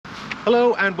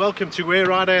Hello and welcome to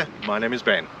Éire. My name is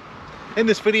Ben. In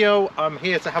this video I'm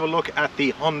here to have a look at the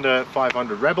Honda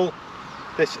 500 Rebel.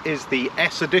 This is the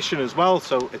S edition as well,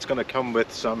 so it's going to come with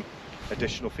some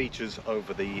additional features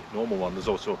over the normal one. There's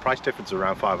also a price difference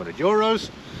around €500,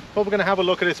 but we're going to have a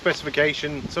look at its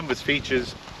specification, some of its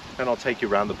features, and I'll take you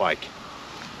around the bike.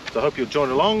 So I hope you'll join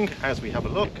along as we have a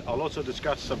look. I'll also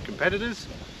discuss some competitors,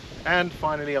 and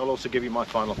finally I'll also give you my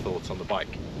final thoughts on the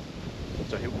bike.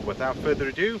 So without further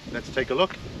ado, let's take a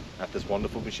look at this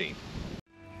wonderful machine.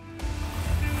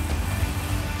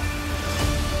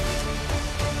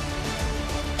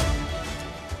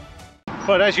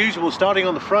 Right, as usual, starting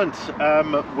on the front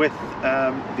with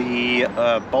the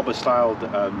bobber styled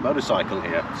motorcycle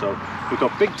here. So we've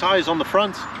got big tyres on the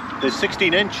front. There's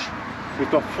 16-inch.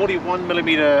 We've got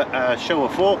 41mm shower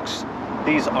forks.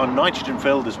 These are nitrogen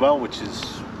filled as well, which is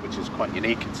quite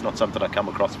unique. It's not something I come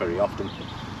across very often.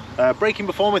 Braking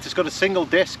performance, it's got a single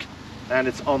disc and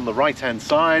it's on the right hand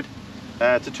side.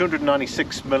 It's a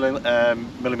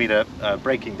 296mm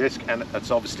braking disc, and it's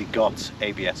obviously got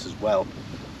ABS as well.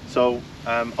 So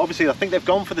obviously I think they've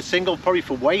gone for the single, probably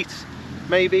for weight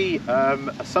maybe.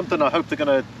 Something I hope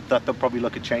that they'll probably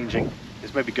look at changing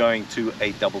is maybe going to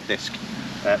a double disc,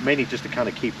 mainly just to kind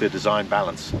of keep the design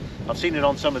balance. I've seen it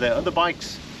on some of their other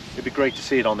bikes. It'd be great to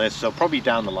see it on this, so probably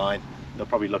down the line they'll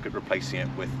probably look at replacing it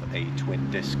with a twin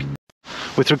disc.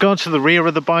 With regards to the rear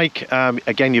of the bike,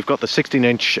 again you've got the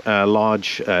 16-inch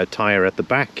large tyre at the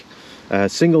back,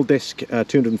 single disc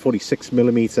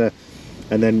 246mm,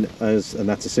 and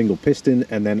that's a single piston,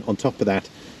 and then on top of that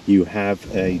you have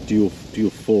a dual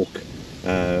fork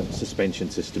suspension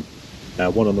system,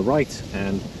 one on the right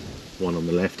and one on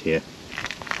the left here.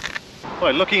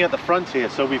 Right, looking at the front here,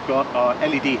 so we've got our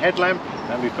LED headlamp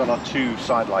and we've got our two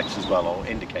side lights as well, or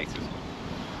indicators.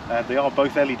 They are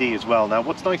both LED as well. Now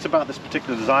what's nice about this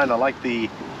particular design, I like the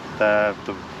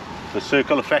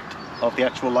circle effect of the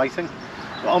actual lighting.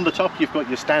 On the top you've got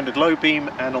your standard low beam,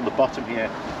 and on the bottom here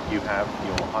you have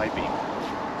your high beam.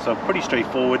 So pretty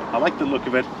straightforward. I like the look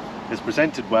of it. It's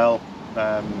presented well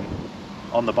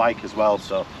on the bike as well,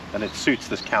 and it suits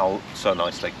this cowl so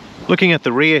nicely. Looking at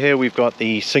the rear here, we've got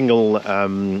the single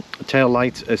tail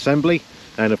light assembly,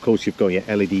 and of course you've got your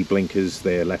LED blinkers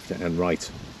there, left and right.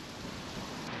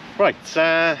 Right,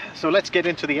 so let's get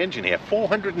into the engine here.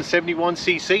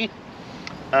 471cc.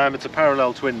 It's a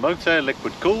parallel twin motor,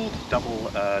 liquid cooled,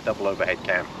 double overhead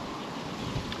cam.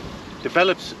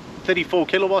 Develops 34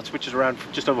 kilowatts, which is around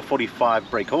just over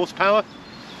 45 brake horsepower.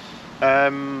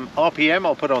 RPM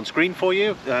I'll put on screen for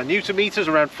you. Newton meters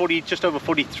around just over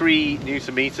 43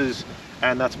 Newton meters,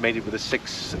 and that's mated with a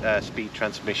 6-speed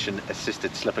transmission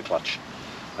assisted slipper clutch.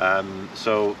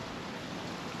 So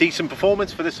decent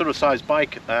performance for this sort of size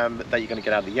bike that you're going to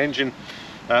get out of the engine.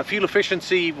 Fuel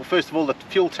efficiency, well, first of all, the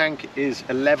fuel tank is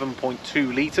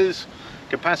 11.2 litres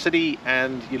capacity,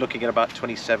 and you're looking at about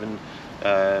 27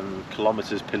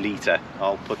 kilometers per litre.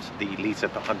 I'll put the litre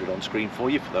per 100 on screen for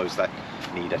you for those that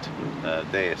need it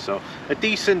there. So a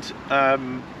decent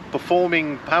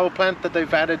performing power plant that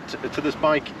they've added to this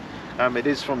bike. It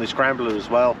is from the Scrambler as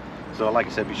well, so like I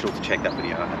said, be sure to check that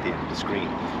video at the end of the screen.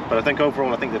 But I think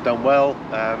overall I think they've done well,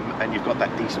 and you've got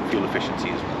that decent fuel efficiency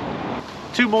as well.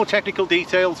 Two more technical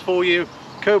details for you.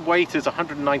 Curb weight is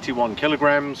 191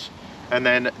 kilograms, and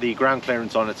then the ground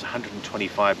clearance on it's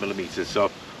 125mm, so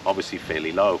obviously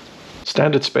fairly low.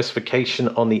 Standard specification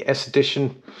on the S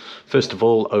edition. First of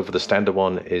all, over the standard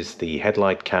one is the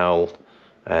headlight cowl,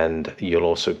 and you'll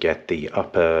also get the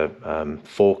upper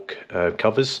fork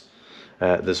covers.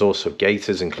 There's also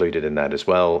gaiters included in that as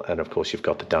well, and of course you've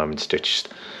got the diamond stitched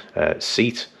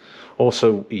seat.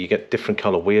 Also, you get different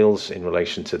color wheels in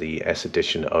relation to the S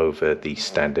edition over the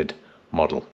standard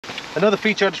model. Another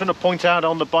feature I just want to point out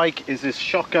on the bike is this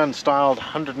shotgun styled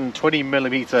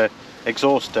 120mm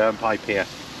exhaust pipe here.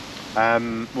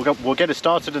 We'll get it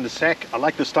started in a sec. I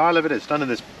like the style of it. It's done in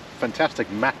this fantastic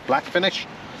matte black finish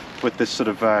with this sort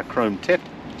of chrome tip.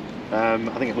 I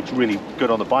think it looks really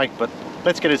good on the bike, but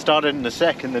let's get it started in a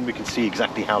sec and then we can see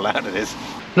exactly how loud it is.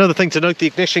 Another thing to note, the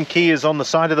ignition key is on the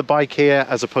side of the bike here,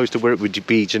 as opposed to where it would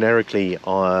be generically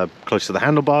close to the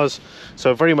handlebars.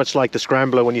 So very much like the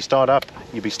Scrambler, when you start up,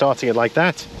 you'll be starting it like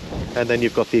that, and then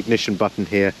you've got the ignition button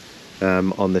here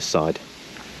on this side.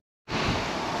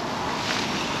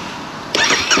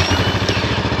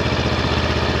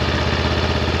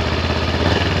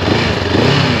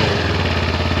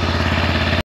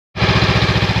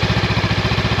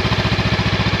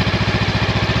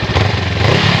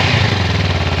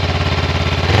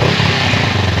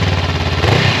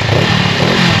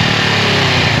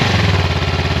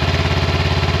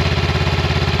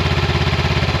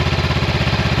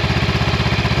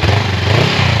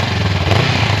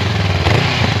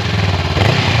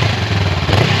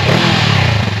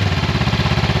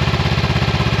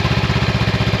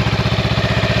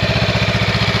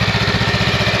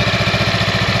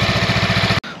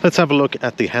 Let's have a look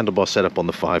at the handlebar setup on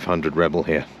the 500 Rebel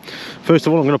here. First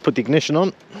of all, I'm going to put the ignition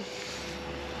on.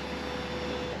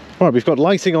 Alright, we've got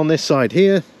lighting on this side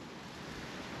here,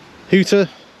 hooter,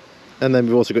 and then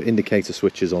we've also got indicator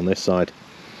switches on this side.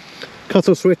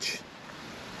 Cutoff switch,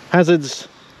 hazards,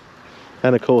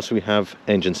 and of course we have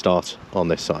engine start on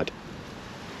this side.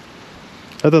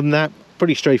 Other than that,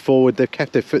 pretty straightforward. They've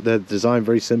kept their design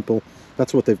very simple.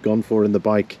 That's what they've gone for in the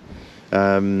bike.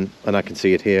 And I can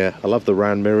see it here. I love the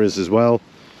round mirrors as well.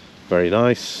 Very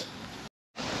nice.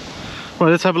 Right,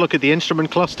 let's have a look at the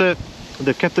instrument cluster.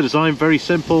 They've kept the design very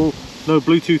simple. No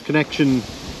Bluetooth connection,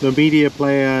 no media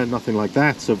player, nothing like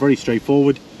that. So very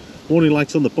straightforward. Warning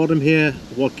lights on the bottom here,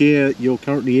 what gear you're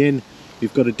currently in.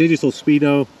 You've got a digital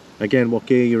speedo, again what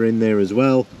gear you're in there as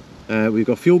well. We've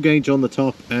got fuel gauge on the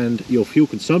top and your fuel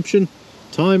consumption,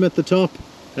 time at the top,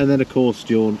 and then of course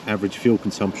your average fuel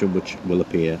consumption, which will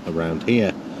appear around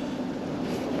here.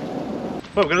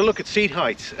 Well, we're going to look at seat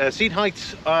height. Seat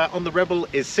height on the Rebel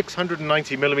is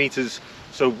 690 millimeters,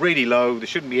 so really low. There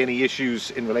shouldn't be any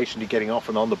issues in relation to getting off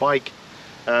and on the bike.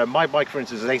 My bike, for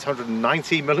instance, is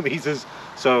 890 millimeters,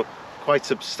 so quite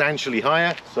substantially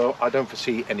higher, so I don't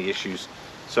foresee any issues.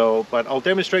 So, but I'll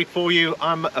demonstrate for you.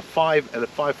 I'm a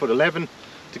 5'11"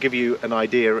 to give you an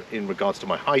idea in regards to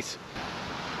my height.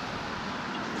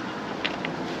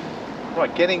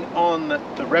 Right, getting on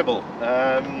the Rebel.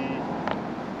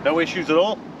 No issues at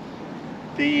all.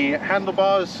 The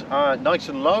handlebars are nice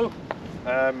and low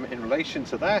in relation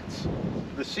to that.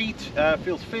 The seat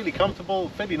feels fairly comfortable,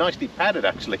 fairly nicely padded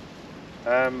actually,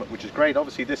 which is great.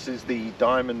 Obviously this is the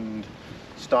diamond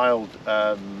styled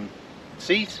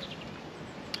seat.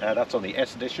 That's on the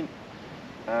S edition.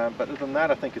 But other than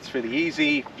that, I think it's fairly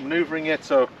easy maneuvering it.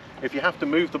 So if you have to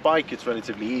move the bike, it's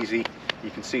relatively easy. You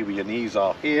can see where your knees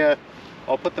are here.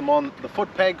 I'll put them on the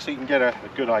foot peg so you can get a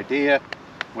good idea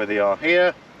where they are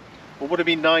here. What would have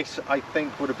been nice, I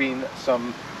think, would have been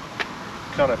some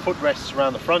kind of footrests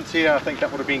around the front here. I think that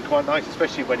would have been quite nice,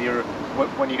 especially when you're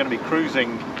going to be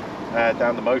cruising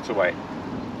down the motorway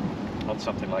on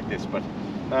something like this. But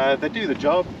they do the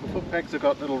job. The foot pegs have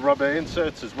got little rubber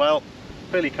inserts as well,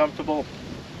 fairly comfortable.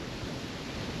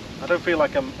 I don't feel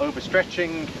like I'm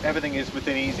overstretching. Everything is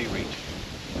within easy reach.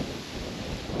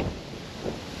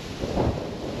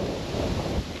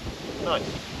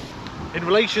 Nice. In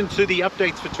relation to the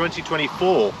updates for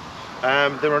 2024,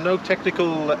 there are no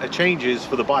technical changes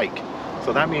for the bike.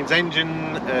 So that means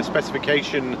engine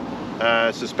specification,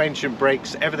 suspension,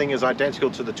 brakes, everything is identical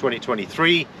to the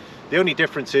 2023. The only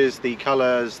difference is the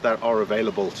colors that are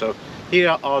available. So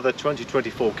here are the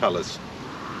 2024 colors.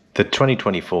 The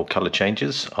 2024 color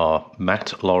changes are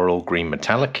matte laurel green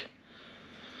metallic.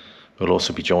 We'll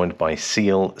also be joined by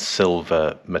seal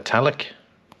silver metallic.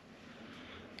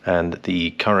 And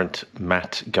the current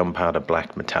matte gunpowder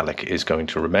black metallic is going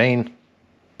to remain.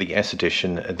 The S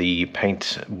edition, the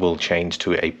paint will change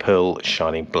to a pearl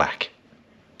shining black.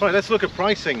 Right, let's look at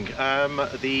pricing.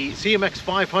 The CMX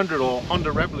 500, or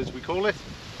Honda Rebel as we call it,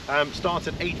 starts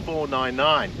at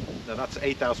 8,499. Now that's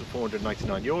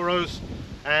 8,499 euros.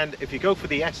 And if you go for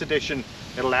the S edition,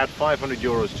 it'll add 500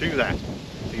 euros to that.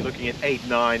 So you're looking at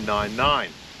 8,999.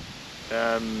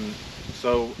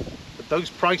 So those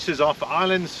prices are for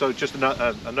Ireland, so just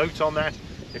a note on that.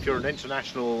 If you're an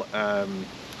international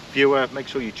viewer, make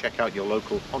sure you check out your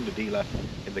local Honda dealer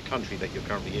in the country that you're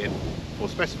currently in for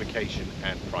specification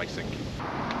and pricing.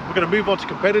 We're going to move on to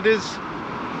competitors.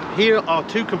 Here are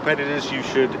two competitors you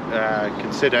should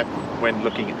consider when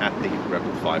looking at the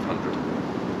Rebel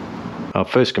 500. Our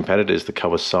first competitor is the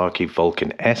Kawasaki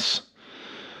Vulcan S.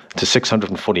 It's a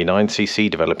 649cc,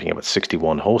 developing about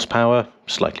 61 horsepower,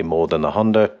 slightly more than the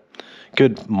Honda.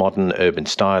 Good modern urban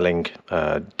styling,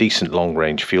 decent long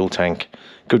range fuel tank,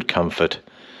 good comfort,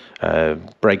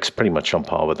 brakes pretty much on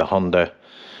par with the Honda,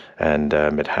 and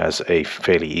it has a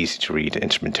fairly easy to read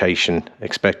instrumentation.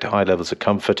 Expect high levels of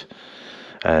comfort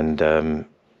and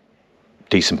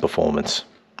decent performance.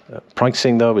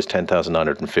 Pricing though is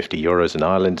 10,950 euros in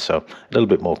Ireland, so a little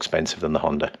bit more expensive than the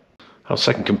Honda. Our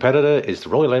second competitor is the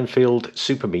Royal Enfield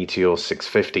Super Meteor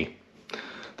 650.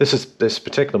 This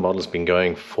particular model has been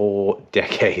going for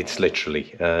decades,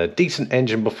 literally. Decent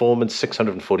engine performance,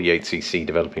 648cc,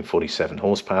 developing 47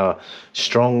 horsepower.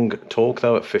 Strong torque,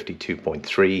 though, at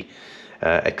 52.3.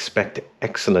 Expect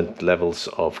excellent levels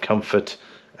of comfort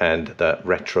and that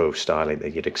retro styling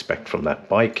that you'd expect from that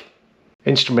bike.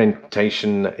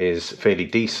 Instrumentation is fairly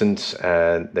decent,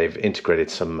 and they've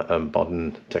integrated some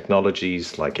modern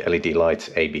technologies like LED lights,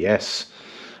 ABS.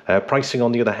 Pricing,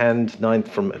 on the other hand,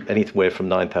 anywhere from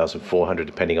 9,400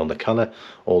 depending on the color,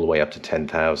 all the way up to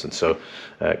 10,000. So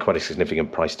quite a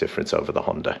significant price difference over the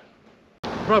Honda.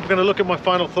 Right, we're going to look at my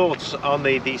final thoughts on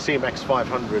the CMX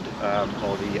 500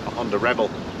 or the Honda Rebel.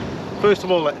 First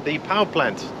of all, the power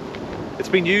plant. It's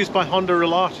been used by Honda a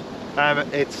lot.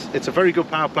 It's a very good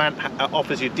power plant,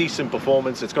 offers you decent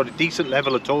performance. It's got a decent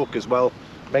level of torque as well,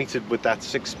 mated with that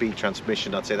 6-speed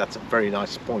transmission. I'd say that's a very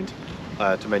nice point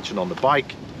to mention on the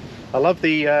bike. I love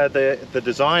the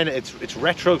design. It's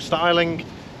retro styling.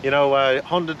 You know,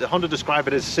 Honda describe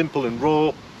it as simple and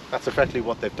raw. That's effectively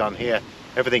what they've done here.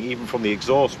 Everything, even from the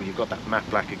exhaust, where you've got that matte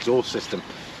black exhaust system.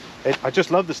 I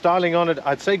just love the styling on it.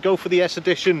 I'd say go for the S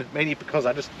edition, mainly because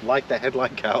I just like the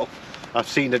headlight cowl. I've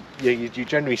seen it, you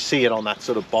generally see it on that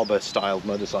sort of bobber styled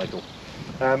motorcycle.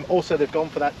 Also, they've gone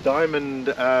for that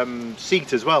diamond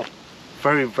seat as well.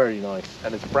 Very, very nice.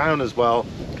 And it's brown as well.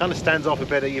 Kind of stands off a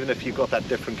bit, even if you've got that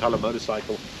different color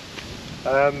motorcycle.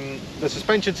 The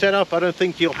suspension setup, I don't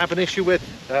think you'll have an issue with.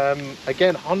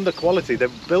 Again, Honda quality, the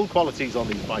build qualities on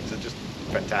these bikes are just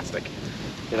fantastic,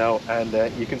 you know, and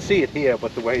you can see it here,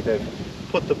 but the way they've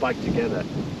put the bike together,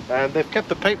 and they've kept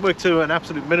the paintwork to an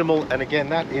absolute minimal, and again,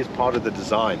 that is part of the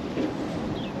design.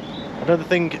 Another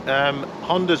thing,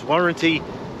 Honda's warranty,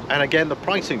 and again, the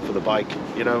pricing for the bike.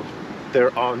 You know,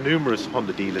 there are numerous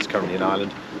Honda dealers currently in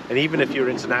Ireland, and even if you're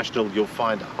international, you'll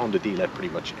find a Honda dealer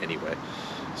pretty much anywhere.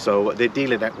 So their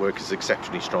dealer network is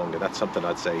exceptionally strong, and that's something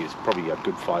I'd say is probably a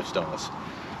good 5 stars.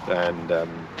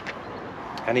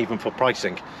 And even for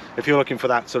pricing, if you're looking for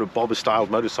that sort of bobber styled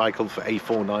motorcycle for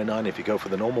A499, if you go for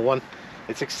the normal one,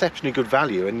 it's exceptionally good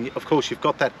value. And of course, you've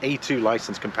got that A2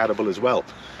 license compatible as well.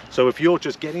 So if you're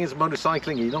just getting into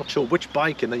motorcycling, you're not sure which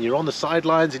bike, and then you're on the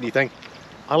sidelines and you think,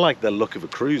 I like the look of a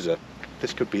cruiser,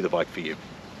 this could be the bike for you.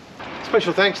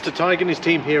 Special thanks to Tig and his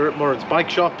team here at Moran's Bike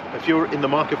Shop. If you're in the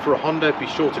market for a Honda, be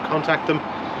sure to contact them.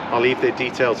 I'll leave their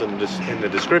details in the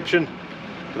description.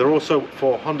 They're also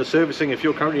for Honda servicing. If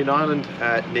you're currently in Ireland,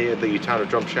 near the town of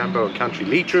Drumshanbo and County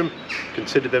Leitrim,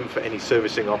 consider them for any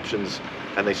servicing options,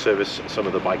 and they service some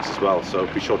of the bikes as well, so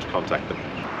be sure to contact them.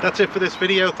 That's it for this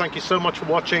video. Thank you so much for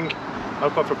watching. I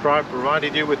hope I've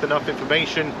provided you with enough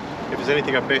information. If there's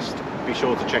anything I've missed, be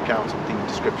sure to check out the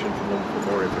description for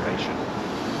more information.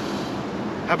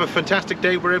 Have a fantastic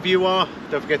day wherever you are.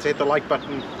 Don't forget to hit the like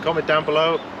button, comment down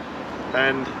below,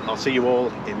 and I'll see you all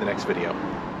in the next video.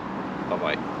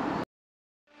 Bye-bye.